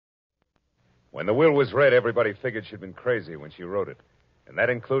When the will was read, everybody figured she'd been crazy when she wrote it. And that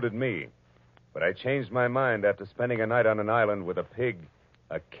included me. But I changed my mind after spending a night on an island with a pig,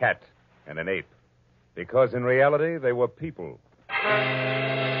 a cat, and an ape. Because in reality, they were people.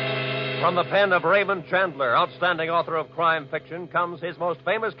 From the pen of Raymond Chandler, outstanding author of crime fiction, comes his most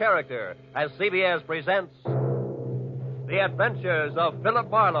famous character as CBS presents The Adventures of Philip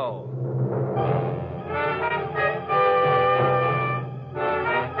Marlowe.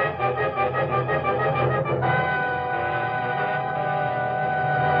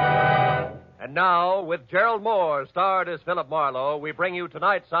 And now, with Gerald Moore starred as Philip Marlowe, we bring you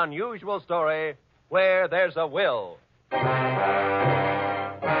tonight's unusual story, Where There's a Will.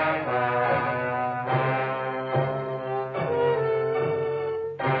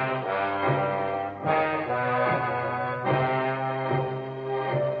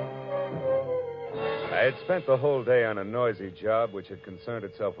 I had spent the whole day on a noisy job which had concerned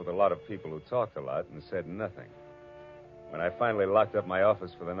itself with a lot of people who talked a lot and said nothing. When I finally locked up my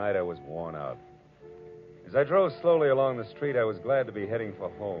office for the night, I was worn out. As I drove slowly along the street, I was glad to be heading for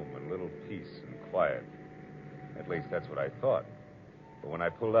home and a little peace and quiet. At least that's what I thought. But when I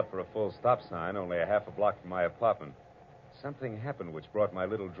pulled up for a full stop sign, only a half a block from my apartment, something happened which brought my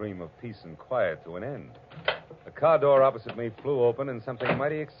little dream of peace and quiet to an end. The car door opposite me flew open, and something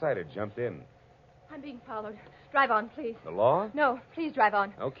mighty excited jumped in. I'm being followed. Drive on, please. The law? No, please drive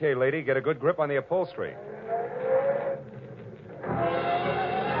on. Okay, lady, get a good grip on the upholstery.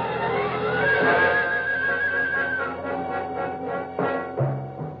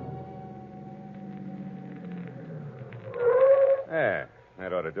 There,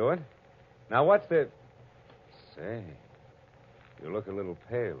 that ought to do it. Now, what's the... Say, you look a little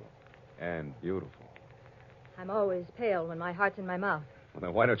pale and beautiful. I'm always pale when my heart's in my mouth. Well,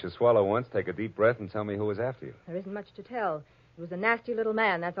 then why don't you swallow once, take a deep breath, and tell me who was after you? There isn't much to tell. He was a nasty little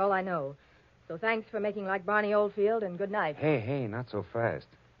man, that's all I know. So thanks for making like Barney Oldfield, and good night. Hey, not so fast.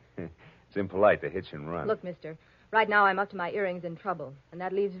 It's impolite to hitch and run. Look, mister, right now I'm up to my earrings in trouble, and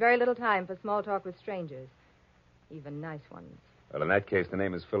that leaves very little time for small talk with strangers. Even nice ones. Well, in that case, the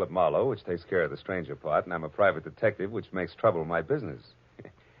name is Philip Marlowe, which takes care of the stranger part, and I'm a private detective, which makes trouble my business.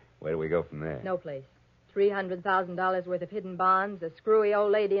 Where do we go from there? No place. $300,000 worth of hidden bonds, a screwy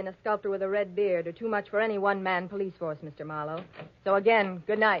old lady, and a sculptor with a red beard are too much for any one-man police force, Mr. Marlowe. So again,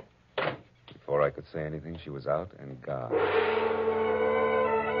 good night. Before I could say anything, she was out and gone.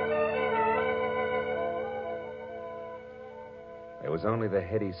 There was only the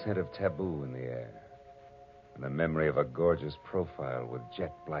heady scent of taboo in the air, and the memory of a gorgeous profile with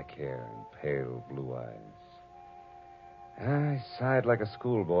jet black hair and pale blue eyes. I sighed like a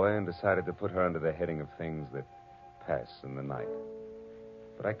schoolboy and decided to put her under the heading of things that pass in the night.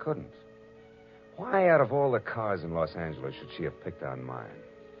 But I couldn't. Why, out of all the cars in Los Angeles, should she have picked on mine?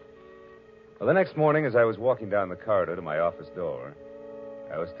 Well, the next morning, as I was walking down the corridor to my office door,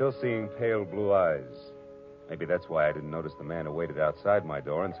 I was still seeing pale blue eyes. Maybe that's why I didn't notice the man who waited outside my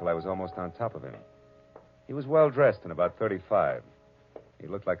door until I was almost on top of him. He was well-dressed and about 35. He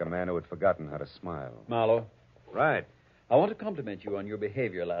looked like a man who had forgotten how to smile. Marlowe. Right. I want to compliment you on your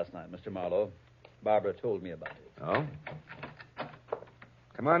behavior last night, Mr. Marlowe. Barbara told me about it. Oh?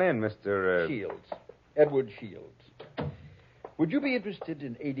 Come on in, Mr. Shields. Edward Shields. Would you be interested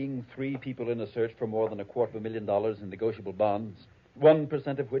in aiding 3 people in a search for more than $250,000 in negotiable bonds?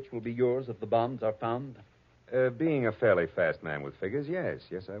 1% of which will be yours if the bonds are found? Being a fairly fast man with figures, yes,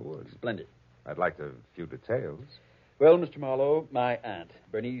 I would. Splendid. I'd like a few details. Well, Mr. Marlowe, my aunt,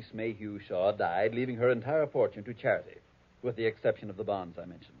 Bernice Mayhew Shaw, died, leaving her entire fortune to charity, with the exception of the bonds I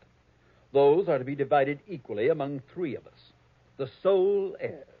mentioned. Those are to be divided equally among 3 of us, the sole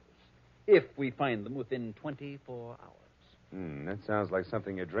heirs, if we find them within 24 hours. That sounds like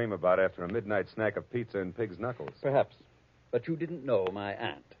something you dream about after a midnight snack of pizza and pig's knuckles. Perhaps. But you didn't know my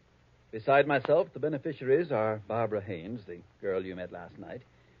aunt. Beside myself, the beneficiaries are Barbara Haynes, the girl you met last night.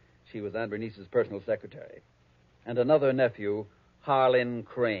 She was Aunt Bernice's personal secretary. And another nephew, Harlan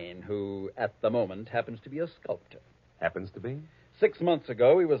Crane, who, at the moment, happens to be a sculptor. Happens to be? 6 months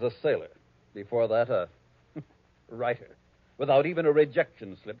ago, he was a sailor. Before that, a writer, without even a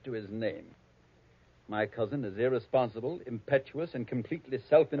rejection slip to his name. My cousin is irresponsible, impetuous, and completely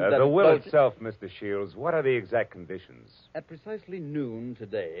self-indulgent. The will itself, Mr. Shields, what are the exact conditions? At precisely noon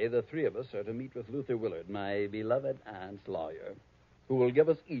today, the 3 of us are to meet with Luther Willard, my beloved aunt's lawyer, who will give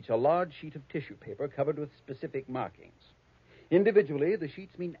us each a large sheet of tissue paper covered with specific markings. Individually, the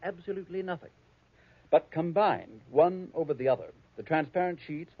sheets mean absolutely nothing. But combined, one over the other, the transparent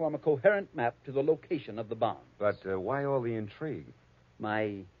sheets form a coherent map to the location of the bond. But why all the intrigue?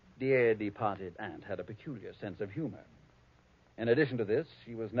 My dear departed aunt had a peculiar sense of humor. In addition to this,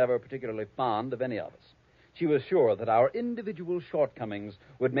 she was never particularly fond of any of us. She was sure that our individual shortcomings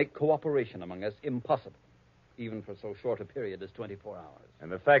would make cooperation among us impossible, even for so short a period as 24 hours.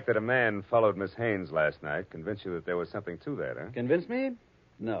 And the fact that a man followed Miss Haynes last night convinced you that there was something to that, huh? Convince me?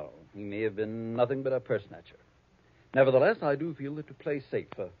 No. He may have been nothing but a personature. Nevertheless, I do feel that to play safe,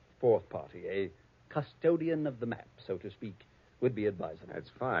 a fourth party, a custodian of the map, so to speak, would be advisable.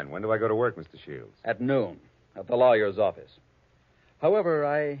 That's fine. When do I go to work, Mr. Shields? At noon, at the lawyer's office. However,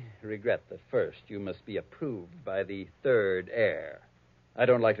 I regret that first you must be approved by the third heir. I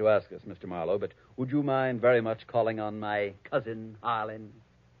don't like to ask this, Mr. Marlowe, but would you mind very much calling on my cousin, Harlan,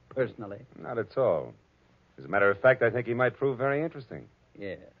 personally? Not at all. As a matter of fact, I think he might prove very interesting.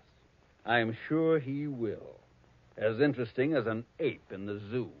 Yes, I'm sure he will. As interesting as an ape in the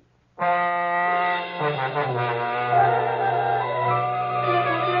zoo.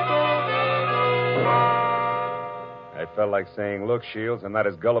 I felt like saying, look, Shields, I'm not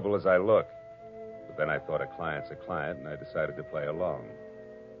as gullible as I look. But then I thought a client's a client, and I decided to play along.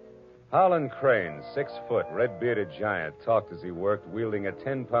 Harlan Crane, 6 foot, red-bearded giant, talked as he worked, wielding a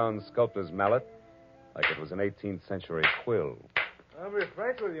 10-pound sculptor's mallet like it was an 18th century quill. I'll be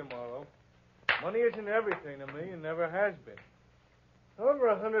frank with you, Marlowe. Money isn't everything to me and never has been. Over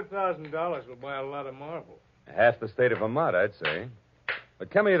 $100,000 will buy a lot of marble. Half the state of Vermont, I'd say. But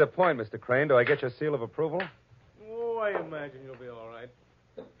coming to the point, Mr. Crane, do I get your seal of approval? Oh, I imagine you'll be all right.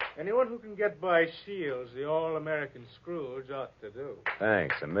 Anyone who can get by Shields, the all-American Scrooge, ought to do.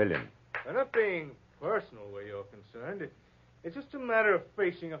 Thanks, a million. I'm not being personal where you're concerned. It's just a matter of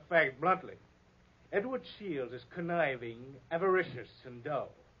facing a fact bluntly. Edward Shields is conniving, avaricious, and dull.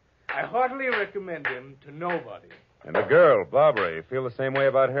 I heartily recommend him to nobody. And the girl, Barbara, you feel the same way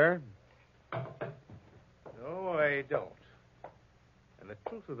about her? No, I don't. And the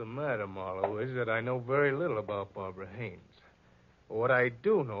truth of the matter, Marlowe, is that I know very little about Barbara Haynes. But what I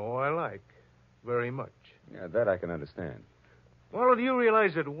do know, I like very much. Yeah, that I can understand. Marlowe, do you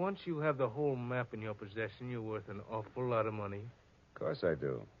realize that once you have the whole map in your possession, you're worth an awful lot of money? Of course I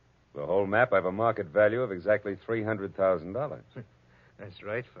do. The whole map, I have a market value of exactly $300,000. That's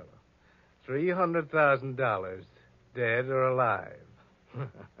right, fellow. $300,000, dead or alive.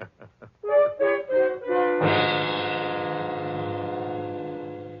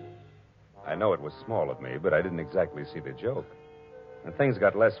 I know it was small of me, but I didn't exactly see the joke. And things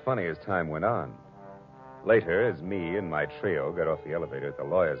got less funny as time went on. Later, as me and my trio got off the elevator at the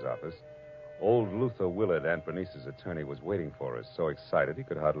lawyer's office, old Luther Willard, Aunt Bernice's attorney, was waiting for us, so excited he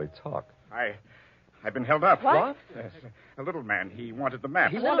could hardly talk. I've been held up. What? Yes, a little man. He wanted the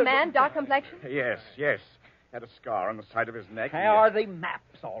map. A little man, dark complexion? Yes. Had a scar on the side of his neck. Are the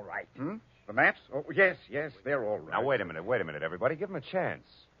maps all right? The maps? Oh, yes, they're all right. Now, wait a minute, everybody. Give him a chance.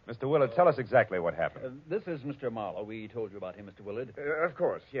 Mr. Willard, tell us exactly what happened. This is Mr. Marlowe. We told you about him, Mr. Willard. Of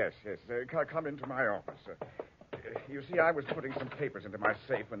course, yes. Come into my office. You see, I was putting some papers into my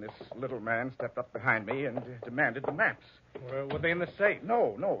safe when this little man stepped up behind me and demanded the maps. Were they in the safe?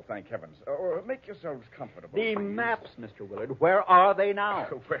 No, thank heavens. Make yourselves comfortable. The please. maps, Mr. Willard. Where are they now?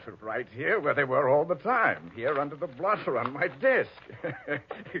 Well, right here, where they were all the time. Here under the blotter on my desk.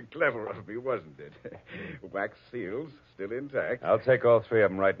 Clever of me, wasn't it? Wax seals, still intact. I'll take all 3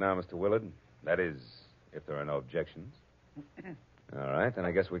 of them right now, Mr. Willard. That is, if there are no objections. All right, then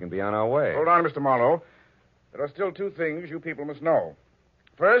I guess we can be on our way. Hold on, Mr. Marlowe. There are still 2 things you people must know.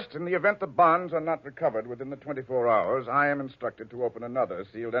 First, in the event the bonds are not recovered within the 24 hours, I am instructed to open another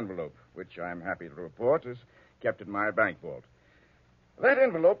sealed envelope, which I'm happy to report is kept in my bank vault. That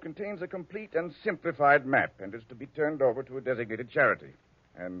envelope contains a complete and simplified map and is to be turned over to a designated charity.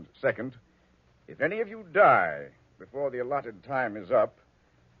 And second, if any of you die before the allotted time is up,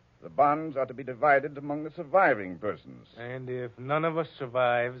 the bonds are to be divided among the surviving persons. And if none of us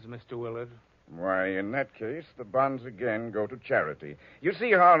survives, Mr. Willard? Why, in that case, the bonds again go to charity. You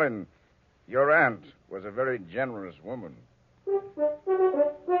see, Harlan, your aunt was a very generous woman.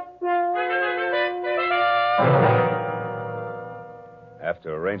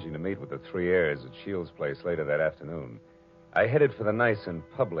 After arranging to meet with the 3 heirs at Shields' place later that afternoon, I headed for the nice and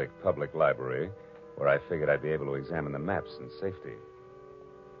public library, where I figured I'd be able to examine the maps in safety.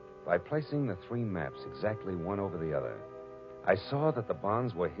 By placing the 3 maps exactly one over the other, I saw that the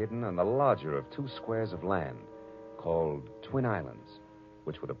bonds were hidden on the larger of 2 squares of land called Twin Islands,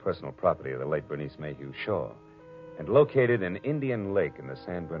 which were the personal property of the late Bernice Mayhew Shaw, and located in Indian Lake in the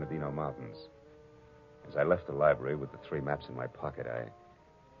San Bernardino Mountains. As I left the library with the 3 maps in my pocket, I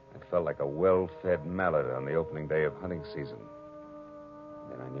felt like a well-fed mallard on the opening day of hunting season.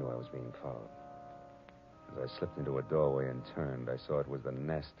 Then I knew I was being followed. As I slipped into a doorway and turned, I saw it was the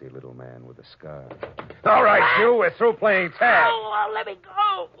nasty little man with the scar. All right, you. We're through playing tag. Oh, let me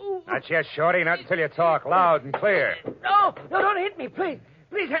go. Ooh. Not yet, Shorty. Not until you talk loud and clear. No, don't hit me, please.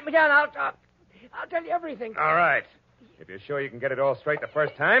 Please hit me down. I'll tell you everything. All right. If you're sure you can get it all straight the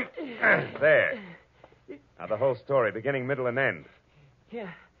first time. There. Now, the whole story, beginning, middle, and end. Yeah.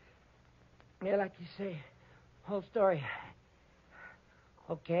 Yeah, like you say. Whole story.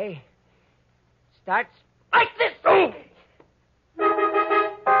 Okay. Starts like this. Oh!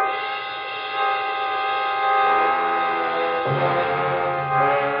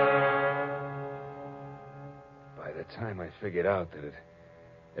 By the time I figured out that it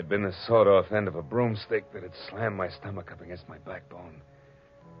had been the sawed-off end of a broomstick that had slammed my stomach up against my backbone,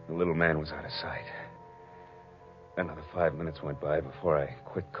 the little man was out of sight. Another 5 minutes went by before I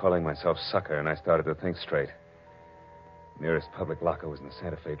quit calling myself sucker and I started to think straight. Nearest public locker was in the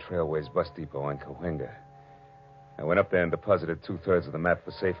Santa Fe Trailways bus depot on Cahuenga. I went up there and deposited 2/3 of the map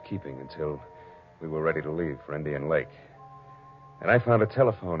for safekeeping until we were ready to leave for Indian Lake. And I found a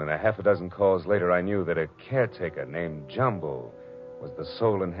telephone, and a half a dozen calls later I knew that a caretaker named Jumbo was the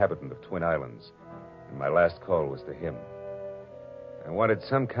sole inhabitant of Twin Islands, and my last call was to him. I wanted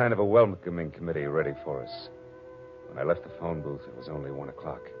some kind of a welcoming committee ready for us. When I left the phone booth, it was only 1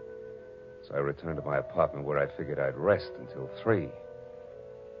 o'clock. So I returned to my apartment where I figured I'd rest until 3,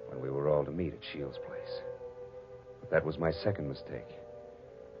 when we were all to meet at Shields' place. But that was my second mistake.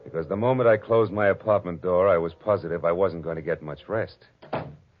 Because the moment I closed my apartment door, I was positive I wasn't going to get much rest.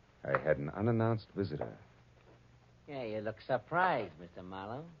 I had an unannounced visitor. Yeah, you look surprised, Mr.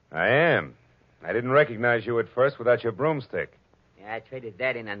 Marlowe. I am. I didn't recognize you at first without your broomstick. Yeah, I traded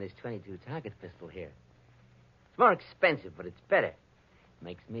that in on this .22 target pistol here. It's more expensive, but it's better.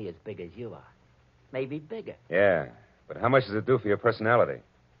 Makes me as big as you are. Maybe bigger. Yeah, but how much does it do for your personality?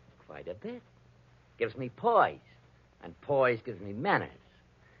 Quite a bit. Gives me poise. And poise gives me manners.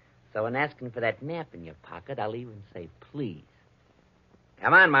 So in asking for that map in your pocket, I'll even say please.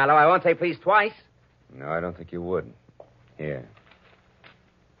 Come on, Marlowe. I won't say please twice. No, I don't think you would. Here.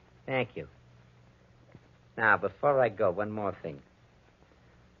 Thank you. Now, before I go, one more thing.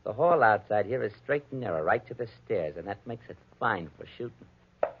 The hall outside here is straight and narrow, right to the stairs, and that makes it fine for shooting.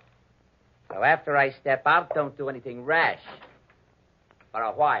 So after I step out, don't do anything rash. For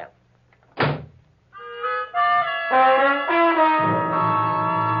a while.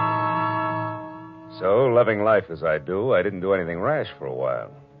 So, loving life as I do, I didn't do anything rash for a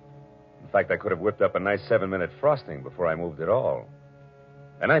while. In fact, I could have whipped up a nice 7-minute frosting before I moved at all.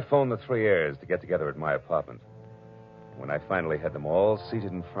 Then I phoned the 3 heirs to get together at my apartment. When I finally had them all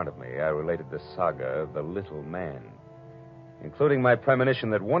seated in front of me, I related the saga of the little man, including my premonition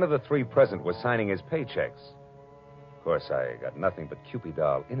that one of the 3 present was signing his paychecks. Of course, I got nothing but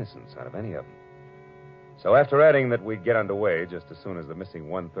Cupid-doll innocence out of any of them. So after adding that we'd get underway just as soon as the missing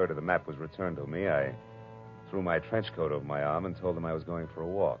 1/3 of the map was returned to me, I threw my trench coat over my arm and told them I was going for a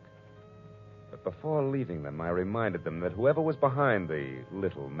walk. But before leaving them, I reminded them that whoever was behind the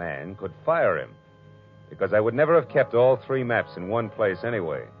little man could fire him, because I would never have kept all 3 maps in one place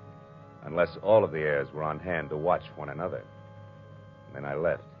anyway, unless all of the heirs were on hand to watch one another. And then I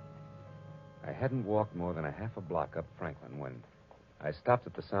left. I hadn't walked more than a half a block up Franklin when I stopped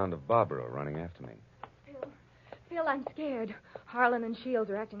at the sound of Barbara running after me. Phil, I'm scared. Harlan and Shields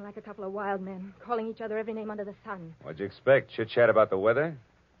are acting like a couple of wild men, calling each other every name under the sun. What'd you expect? Chit-chat about the weather?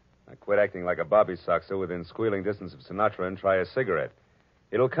 Now quit acting like a bobby soxer within squealing distance of Sinatra and try a cigarette.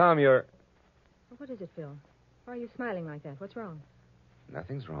 It'll calm your... What is it, Phil? Why are you smiling like that? What's wrong?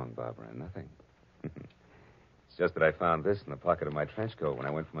 Nothing's wrong, Barbara. Nothing. It's just that I found this in the pocket of my trench coat when I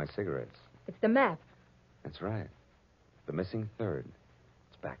went for my cigarettes. It's the map. That's right. The missing 3rd.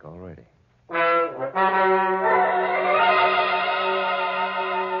 It's back already.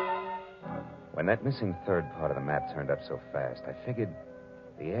 When that missing 3rd part of the map turned up so fast, I figured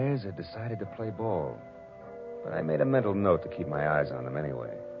the heirs had decided to play ball. But I made a mental note to keep my eyes on them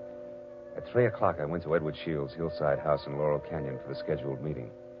anyway. At 3 o'clock, I went to Edward Shields' hillside house in Laurel Canyon for the scheduled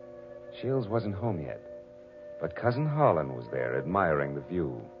meeting. Shields wasn't home yet, but Cousin Harlan was there, admiring the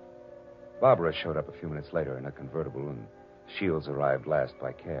view. Barbara showed up a few minutes later in a convertible, and Shields arrived last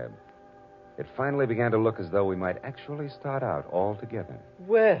by cab. It finally began to look as though we might actually start out all together.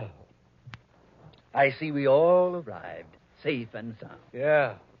 Well, I see we all arrived, safe and sound.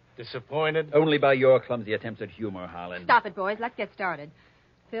 Yeah. Disappointed? Only by your clumsy attempts at humor, Harlan. Stop it, boys. Let's get started.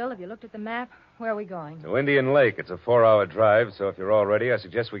 Phil, have you looked at the map? Where are we going? To Indian Lake. It's a 4-hour drive, so if you're all ready, I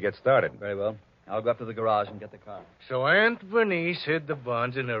suggest we get started. Very well. I'll go up to the garage and get the car. So Aunt Bernice hid the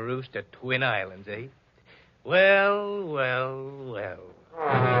bonds in a roost at Twin Islands, eh? Well, well, well.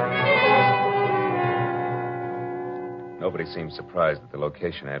 Nobody seemed surprised at the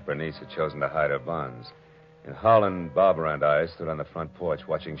location Aunt Bernice had chosen to hide her bonds. And Harlan, Barbara, and I stood on the front porch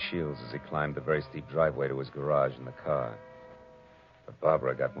watching Shields as he climbed the very steep driveway to his garage in the car. But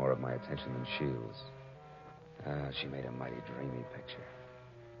Barbara got more of my attention than Shields. She made a mighty dreamy picture.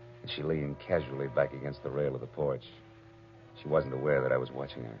 And she leaned casually back against the rail of the porch. She wasn't aware that I was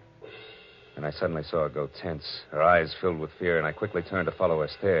watching her. And I suddenly saw her go tense, her eyes filled with fear, and I quickly turned to follow her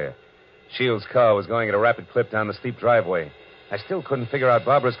stare. Shields' car was going at a rapid clip down the steep driveway. I still couldn't figure out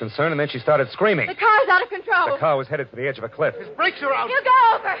Barbara's concern, and then she started screaming. The car's out of control. The car was headed for the edge of a cliff. His brakes are out. He'll go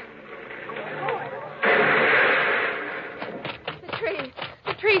over.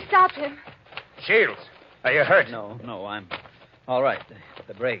 The tree stopped him. Shields, are you hurt? No, I'm all right.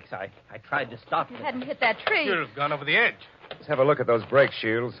 The brakes. I tried to stop He them. hadn't hit that tree. Should have gone over the edge. Let's have a look at those brakes,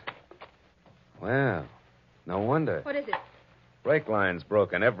 Shields. Well, no wonder. What is it? Brake line's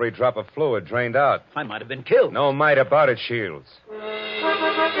broken. Every drop of fluid drained out. I might have been killed. No might about it, Shields.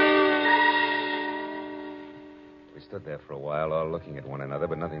 We stood there for a while, all looking at one another,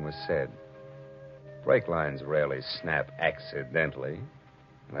 but nothing was said. Brake lines rarely snap accidentally.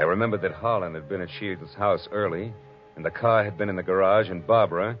 And I remembered that Harlan had been at Shields' house early, and the car had been in the garage, and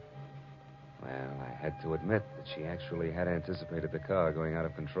Barbara... Well, I had to admit that she actually had anticipated the car going out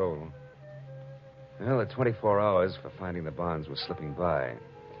of control. Well, the 24 hours for finding the bonds were slipping by,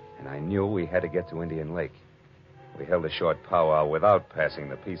 and I knew we had to get to Indian Lake. We held a short powwow without passing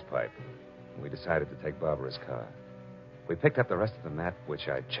the peace pipe. We decided to take Barbara's car. We picked up the rest of the map, which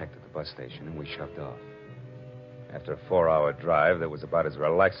I'd checked at the bus station, and we shoved off. After a 4-hour drive that was about as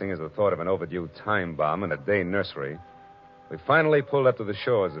relaxing as the thought of an overdue time bomb in a day nursery, we finally pulled up to the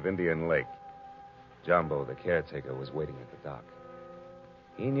shores of Indian Lake. Jumbo, the caretaker, was waiting at the dock.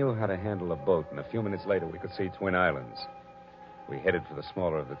 He knew how to handle a boat, and a few minutes later we could see Twin Islands. We headed for the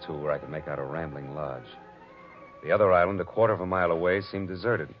smaller of the two, where I could make out a rambling lodge. The other island, a quarter of a mile away, seemed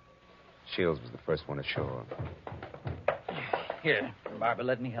deserted. Shields was the first one ashore. Here, Barbara,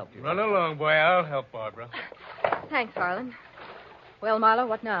 let me help you. Run along, boy. I'll help Barbara. Thanks, Harlan. Well, Marlowe,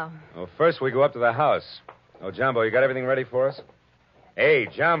 what now? Well, first we go up to the house. Oh, Jumbo, you got everything ready for us? Hey,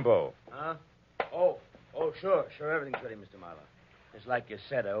 Jumbo. Huh? Oh, sure. Everything's ready, Mr. Marlowe. Just like you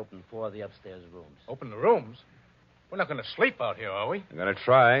said, I opened 4 of the upstairs rooms. Open the rooms? We're not going to sleep out here, are we? I'm going to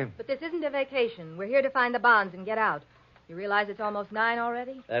try. But this isn't a vacation. We're here to find the bonds and get out. You realize it's almost 9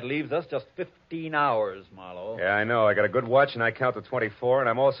 already? That leaves us just 15 hours, Marlowe. Yeah, I know. I got a good watch, and I count to 24, and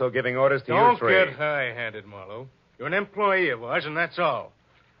I'm also giving orders to you Don't three. get high-handed, Marlowe. You're an employee of ours, and that's all.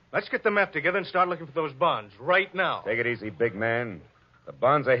 Let's get the map together and start looking for those bonds right now. Take it easy, big man. The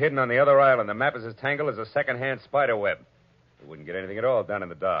bonds are hidden on the other island. The map is as tangled as a second-hand spider web. We wouldn't get anything at all down in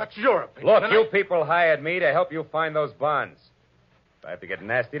the dark. That's your opinion. Look, and you people hired me to help you find those bonds. If I have to get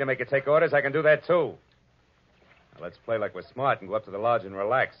nasty to make you take orders, I can do that, too. Now, let's play like we're smart and go up to the lodge and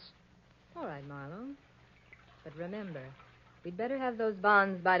relax. All right, Marlowe. But remember, we'd better have those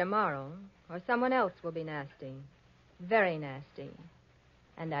bonds by tomorrow, or someone else will be nasty. Very nasty.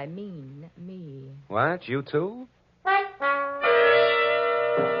 And I mean me. What? You too?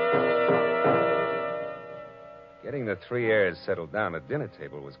 Getting the 3 heirs settled down at dinner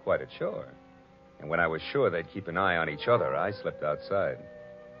table was quite a chore. And when I was sure they'd keep an eye on each other, I slipped outside.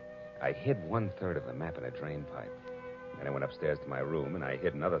 I hid 1/3 of the map in a drain pipe. Then I went upstairs to my room, and I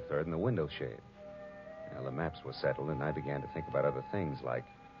hid another third in the window shade. Now, the maps were settled, and I began to think about other things, like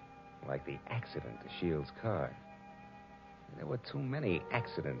the accident to Shields' car. And there were too many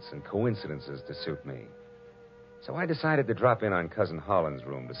accidents and coincidences to suit me. So I decided to drop in on Cousin Harlan's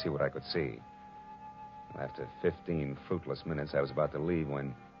room to see what I could see. After 15 fruitless minutes, I was about to leave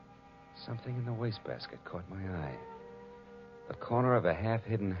when something in the wastebasket caught my eye. The corner of a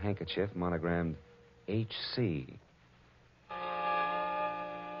half-hidden handkerchief monogrammed H.C.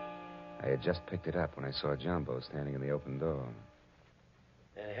 I had just picked it up when I saw Jumbo standing in the open door.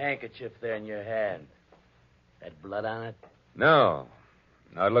 That handkerchief there in your hand. That blood on it? No.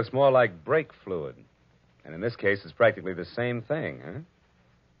 No, it looks more like brake fluid. And in this case, it's practically the same thing, huh?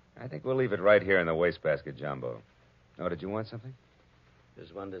 I think we'll leave it right here in the wastebasket, Jumbo. Oh, did you want something?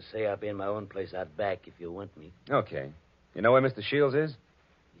 Just wanted to say I'll be in my own place out back if you want me. Okay. You know where Mr. Shields is?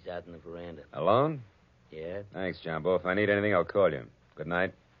 He's out in the veranda. Alone? Yeah? Thanks, Jumbo. If I need anything, I'll call you. Good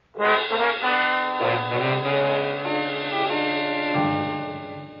night.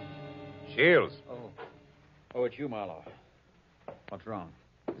 Shields. Oh, it's you, Marlowe. What's wrong?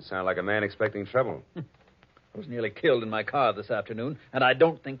 You sound like a man expecting trouble. I was nearly killed in my car this afternoon, and I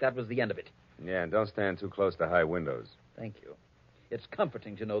don't think that was the end of it. Yeah, and don't stand too close to high windows. Thank you. It's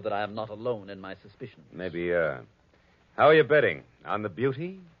comforting to know that I am not alone in my suspicions. Maybe, How are you betting? On the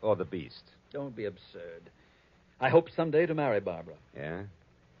beauty or the beast? Don't be absurd. I hope someday to marry Barbara. Yeah?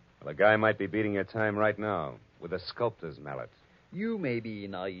 Well, a guy might be beating your time right now with a sculptor's mallet. You may be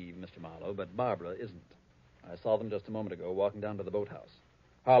naive, Mr. Marlowe, but Barbara isn't. I saw them just a moment ago walking down to the boathouse.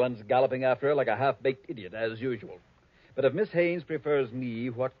 Harlan's galloping after her like a half-baked idiot, as usual. But if Miss Haynes prefers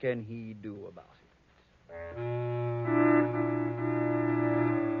me, what can he do about it?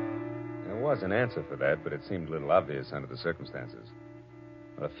 There was an answer for that, but it seemed a little obvious under the circumstances.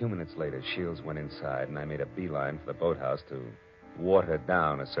 Well, a few minutes later, Shields went inside, and I made a beeline for the boathouse to water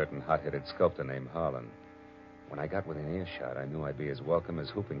down a certain hot-headed sculptor named Harlan. When I got within earshot, I knew I'd be as welcome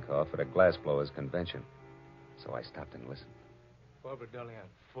as whooping cough at a glassblowers convention. So I stopped and listened. Barbara, darling, I'm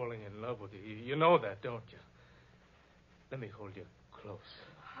falling in love with you. You know that, don't you? Let me hold you close.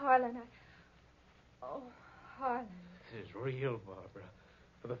 Harlan, Oh, Harlan. This is real, Barbara.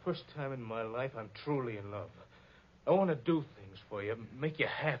 For the first time in my life, I'm truly in love. I want to do things for you, make you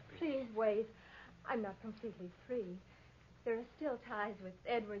happy. Please wait. I'm not completely free. There are still ties with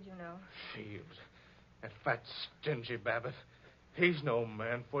Edward, you know. Shields. That fat, stingy Babbitt. He's no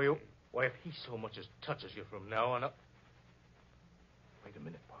man for you. Why, if he so much as touches you from now on up... Wait a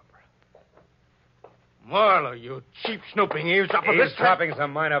minute, Barbara. Marlowe, you cheap snooping eavesdropper. He's dropping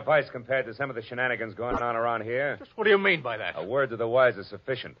some minor vice compared to some of the shenanigans going on around here. Just what do you mean by that? A word to the wise is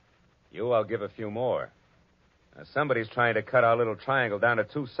sufficient. You, I'll give a few more. Now, somebody's trying to cut our little triangle down to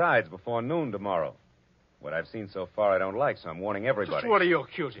two sides before noon tomorrow. What I've seen so far I don't like, so I'm warning everybody. Just what are you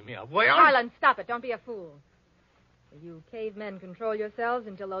accusing me of? Why, Harlan, stop it. Don't be a fool. Will you cavemen control yourselves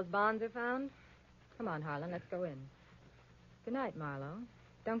until those bonds are found? Come on, Harlan, let's go in. Good night, Marlowe.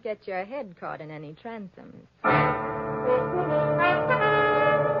 Don't get your head caught in any transoms.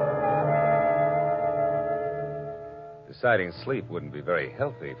 Deciding sleep wouldn't be very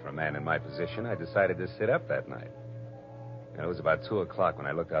healthy for a man in my position, I decided to sit up that night. And it was about 2 o'clock when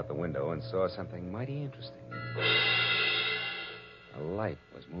I looked out the window and saw something mighty interesting. A light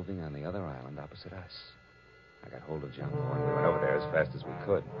was moving on the other island opposite us. I got hold of Jumbo, and we went over there as fast as we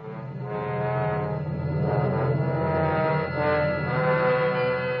could.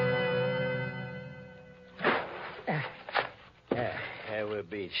 There we're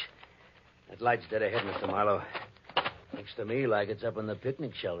beach. That light's dead ahead, Mr. Marlowe. Looks to me like it's up in the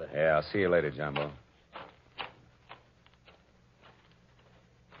picnic shelter. Yeah, I'll see you later, Jumbo.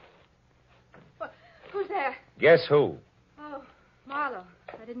 Who's there? Guess who? Oh, Marlowe.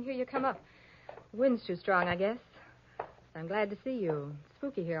 I didn't hear you come up. The wind's too strong, I guess. I'm glad to see you.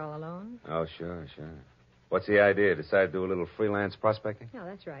 Spooky here all alone. Oh, sure. What's the idea? Decide to do a little freelance prospecting? No,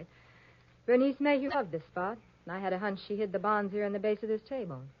 that's right. Bernice Mayhew loved this spot, and I had a hunch she hid the bonds here in the base of this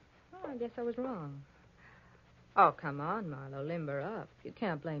table. Oh, I guess I was wrong. Oh, come on, Marlowe. Limber up. You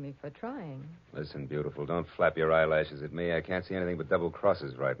can't blame me for trying. Listen, beautiful, don't flap your eyelashes at me. I can't see anything but double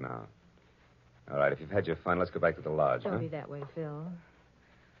crosses right now. All right, if you've had your fun, let's go back to the lodge, Don't be that way, Phil.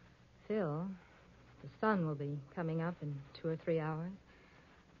 Phil, the sun will be coming up in 2 or 3 hours.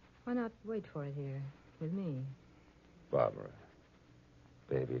 Why not wait for it here with me? Barbara,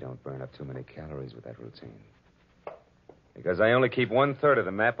 baby, don't burn up too many calories with that routine. Because I only keep 1/3 of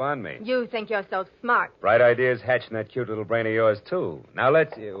the map on me. You think you're so smart. Bright ideas hatch in that cute little brain of yours, too. Now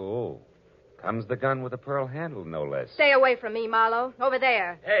let's... Oh, comes the gun with a pearl handle, no less. Stay away from me, Marlowe. Over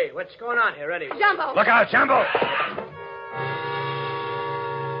there. Hey, what's going on here, anyway? Jumbo! Look out, Jumbo!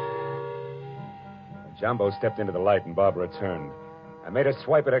 Jumbo stepped into the light and Barbara turned. I made a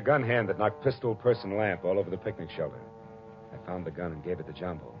swipe at her gun hand that knocked pistol, purse, and lamp all over the picnic shelter. I found the gun and gave it to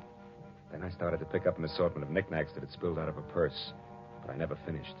Jumbo. Then I started to pick up an assortment of knickknacks that had spilled out of her purse. But I never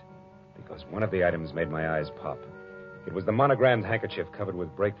finished, because one of the items made my eyes pop. It was the monogrammed handkerchief covered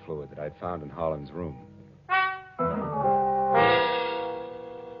with brake fluid that I'd found in Harlan's room.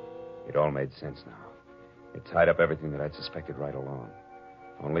 It all made sense now. It tied up everything that I'd suspected right along.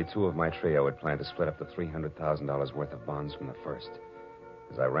 Only 2 of my trio had planned to split up the $300,000 worth of bonds from the first.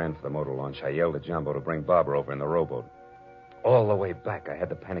 As I ran for the motor launch, I yelled at Jumbo to bring Barbara over in the rowboat. All the way back, I had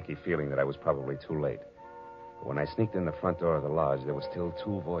the panicky feeling that I was probably too late. But when I sneaked in the front door of the lodge, there were still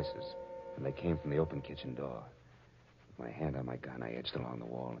 2 voices, and they came from the open kitchen door. With my hand on my gun, I edged along the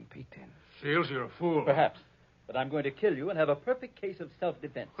wall and peeked in. Shields, you're a fool. Perhaps. But I'm going to kill you and have a perfect case of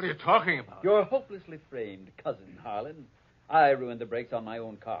self-defense. What are you talking about? Your hopelessly framed cousin, Harlan. I ruined the brakes on my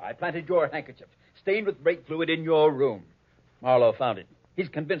own car. I planted your handkerchief, stained with brake fluid, in your room. Marlowe found it. He's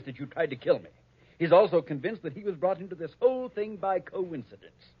convinced that you tried to kill me. He's also convinced that he was brought into this whole thing by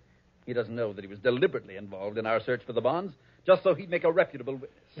coincidence. He doesn't know that he was deliberately involved in our search for the bonds, just so he'd make a reputable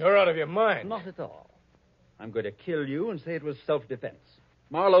witness. You're out of your mind. Not at all. I'm going to kill you and say it was self-defense.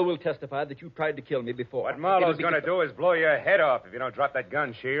 Marlowe will testify that you tried to kill me before. What Marlowe's going to do is blow your head off if you don't drop that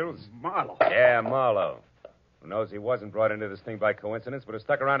gun, Shields. Marlowe. Yeah, Marlowe. Who knows he wasn't brought into this thing by coincidence, but has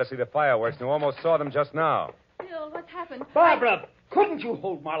stuck around to see the fireworks and who almost saw them just now. Bill, what's happened? Barbara, couldn't you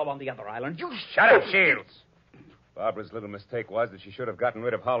hold Marlowe on the other island? You Shut up, Shields! Barbara's little mistake was that she should have gotten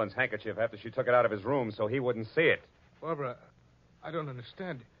rid of Holland's handkerchief after she took it out of his room so he wouldn't see it. Barbara, I don't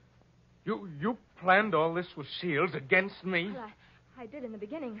understand. You planned all this with Shields against me? Well, I did in the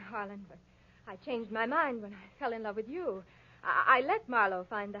beginning, Harlan, but I changed my mind when I fell in love with you. I let Marlowe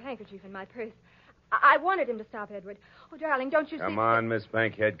find the handkerchief in my purse. I wanted him to stop Edward. Oh, darling, don't you see... Come on, Miss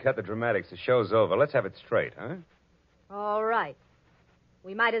Bankhead. Cut the dramatics. The show's over. Let's have it straight, huh? All right.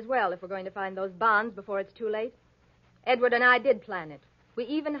 We might as well if we're going to find those bonds before it's too late. Edward and I did plan it. We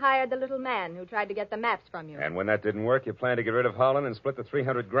even hired the little man who tried to get the maps from you. And when that didn't work, you planned to get rid of Holland and split the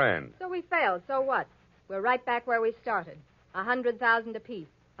 $300,000. So we failed. So what? We're right back where we started. 100,000 apiece.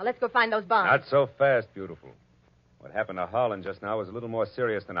 Now let's go find those bonds. Not so fast, beautiful. What happened to Holland just now was a little more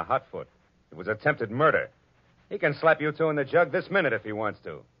serious than a hot foot. It was attempted murder. He can slap you two in the jug this minute if he wants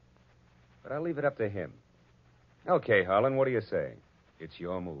to. But I'll leave it up to him. Okay, Holland, what do you say? It's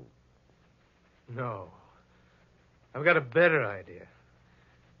your move. No. I've got a better idea.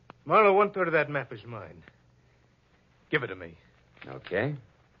 Marlowe, 1/3 of that map is mine. Give it to me. Okay.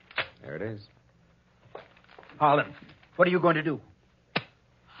 There it is. Harlan, what are you going to do?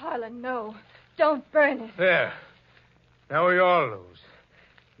 Harlan, no. Don't burn it. There. Now we all lose.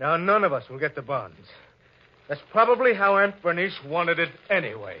 Now none of us will get the bonds. That's probably how Aunt Bernice wanted it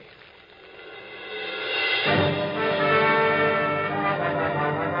anyway.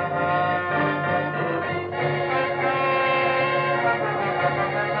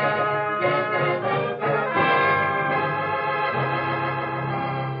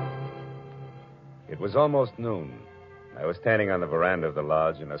 It was almost noon. I was standing on the veranda of the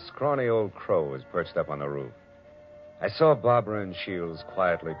lodge, and a scrawny old crow was perched up on the roof. I saw Barbara and Shields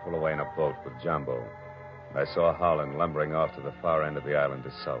quietly pull away in a boat with Jumbo. And I saw Holland lumbering off to the far end of the island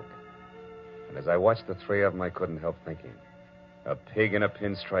to sulk. And as I watched the three of them, I couldn't help thinking. A pig in a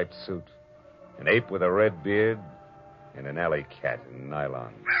pinstriped suit, an ape with a red beard, and an alley cat in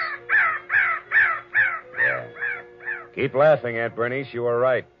nylon. Yeah. Keep laughing, Aunt Bernice. You were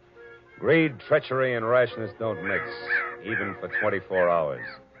right. Greed, treachery, and rashness don't mix, even for 24 hours.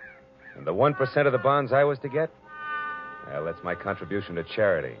 And the 1% of the bonds I was to get? Well, that's my contribution to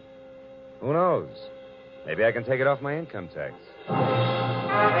charity. Who knows? Maybe I can take it off my income tax.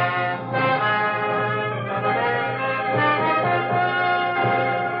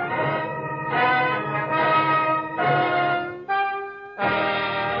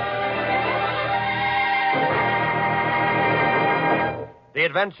 The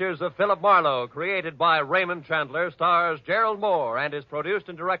Adventures of Philip Marlowe, created by Raymond Chandler, stars Gerald Moore and is produced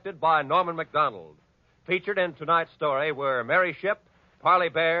and directed by Norman MacDonald. Featured in tonight's story were Mary Shipp, Parley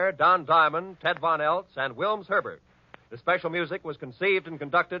Bear, Don Diamond, Ted Von Eltz, and Wilms Herbert. The special music was conceived and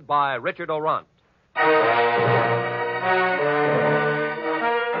conducted by Richard Orant.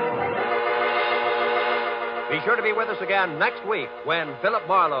 Be sure to be with us again next week when Philip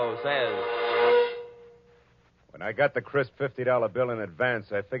Marlowe says... When I got the crisp $50 bill in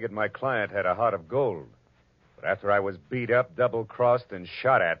advance, I figured my client had a heart of gold. But after I was beat up, double-crossed, and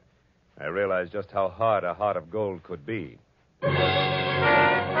shot at, I realized just how hard a heart of gold could be.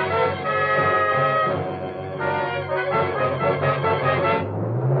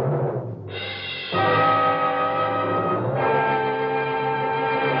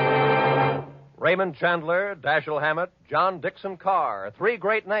 Raymond Chandler, Dashiell Hammett, John Dixon Carr. 3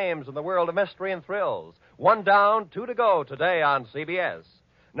 great names in the world of mystery and thrills. 1 down, 2 to go today on CBS.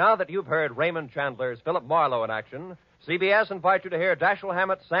 Now that you've heard Raymond Chandler's Philip Marlowe in action, CBS invites you to hear Dashiell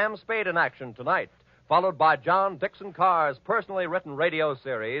Hammett's Sam Spade in action tonight, followed by John Dixon Carr's personally written radio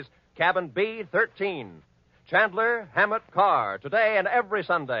series, Cabin B-13. Chandler, Hammett, Carr, today and every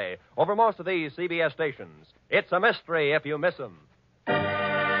Sunday, over most of these CBS stations. It's a mystery if you miss them.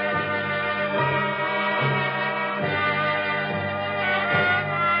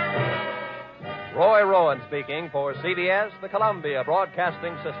 Roy Rowan speaking for CBS, the Columbia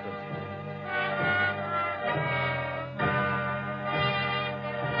Broadcasting System.